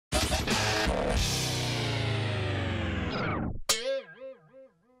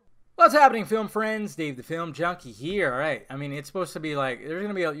What's happening, film friends? Dave the Film Junkie here. All right. I mean, it's supposed to be like, you're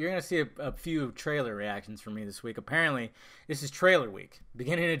going to see a few trailer reactions from me this week. Apparently, this is trailer week.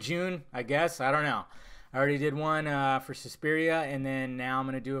 Beginning of June, I guess. I don't know. I already did one for Suspiria, and then now I'm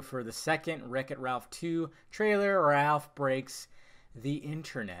going to do it for the second Wreck-It Ralph 2 trailer, Ralph Breaks the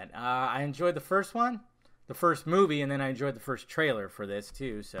Internet. I enjoyed the first one, the first movie, and then I enjoyed the first trailer for this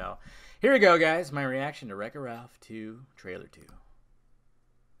too. So here we go, guys. My reaction to Wreck-It Ralph 2 trailer 2.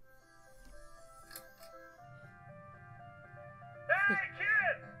 Hey,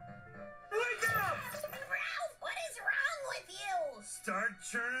 kid! Wake up! Ralph, what is wrong with you? Start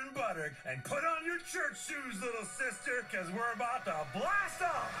churning butter and put on your church shoes, little sister, because we're about to blast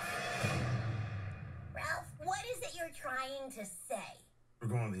off! Ralph, what is it you're trying to say? We're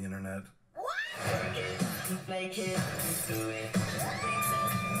going to the internet. What? Ladies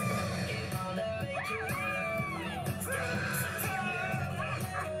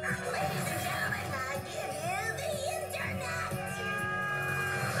and gentlemen, I give you the internet!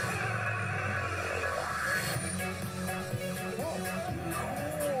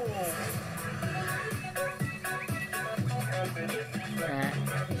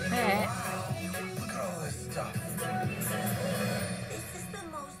 Look at all this stuff. This is the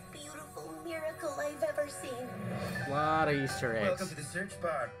most beautiful miracle I've ever seen. A lot of Easter eggs. Welcome to the search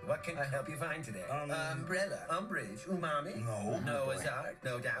bar. What can I help you find today? Umbrella, umbrage, umami. No. Noah's Ark,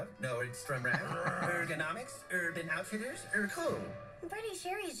 no doubt. Nordstrom Rack, ergonomics, Urban Outfitters, cool. I'm pretty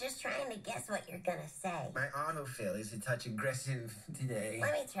sure he's just trying to guess what you're gonna say. My autofill is a touch aggressive today.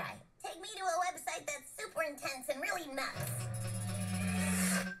 Let me try. Take me to a website that's super intense and really nuts.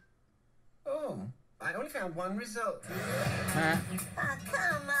 Oh, I only found one result. Huh? Oh,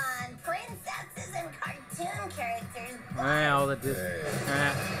 come on. Princesses and cartoon characters. All the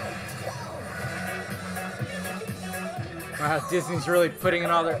Wow, Disney's really putting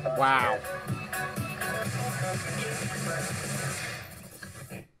in all their... Wow.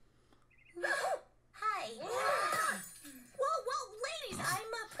 Hi. Whoa, ladies,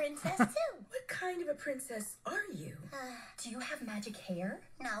 I'm a princess too. What kind of a princess are you? Do you have magic hair?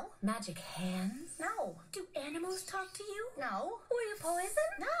 No. Magic hands? No. Do animals talk to you? No. Were you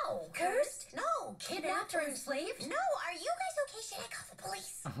poisoned? No. Cursed? No. Kidnapped or enslaved? No. Are you guys okay? Should I call the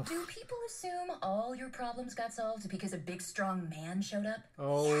police? Do people assume all your problems got solved because a big strong man showed up?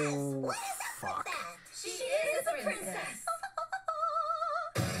 Oh, What is up fuck. with that? She is a princess.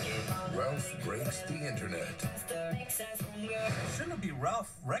 Ralph Breaks the Internet. Shouldn't it be Ralph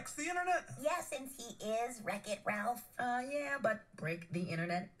Wrecks the Internet? Yes, since he is Wreck-It Ralph. Yeah, but break the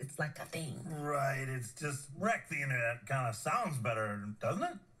internet, it's like a thing. Right, it's just Wreck the Internet kind of sounds better, doesn't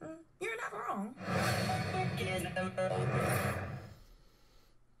it? You're not wrong.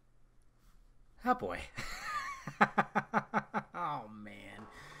 Oh, boy. Oh, man.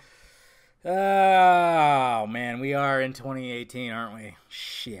 Oh, man. We are in 2018, aren't we?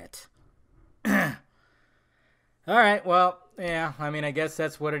 Shit. All right, well, yeah, I mean, I guess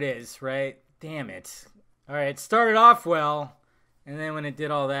that's what it is, right? Damn it. All right, it started off well, and then when it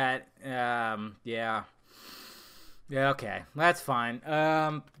did all that, yeah. Yeah, okay, that's fine.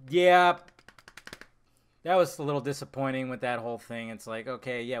 Yeah, that was a little disappointing with that whole thing. It's like,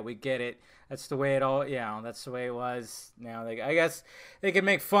 okay, yeah, we get it. That's the way it all, yeah, that's the way it was. Now, I guess they could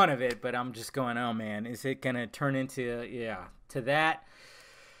make fun of it, but I'm just going, oh, man, is it going to turn into, yeah, to that?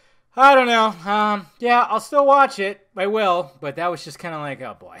 I don't know. Yeah, I'll still watch it. I will, but that was just kind of like,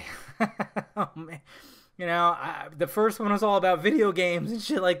 oh, boy. Oh, man. You know, the first one was all about video games and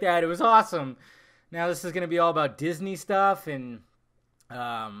shit like that. It was awesome. Now this is going to be all about Disney stuff and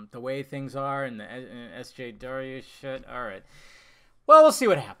the way things are and the SJ Darius shit. All right. Well, we'll see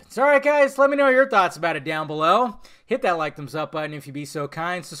what happens. All right, guys, let me know your thoughts about it down below. Hit that like, thumbs up button if you'd be so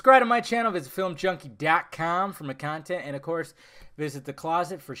kind. Subscribe to my channel. Visit filmjunkie.com for my content. And, of course, visit The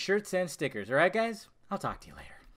Closet for shirts and stickers. All right, guys? I'll talk to you later.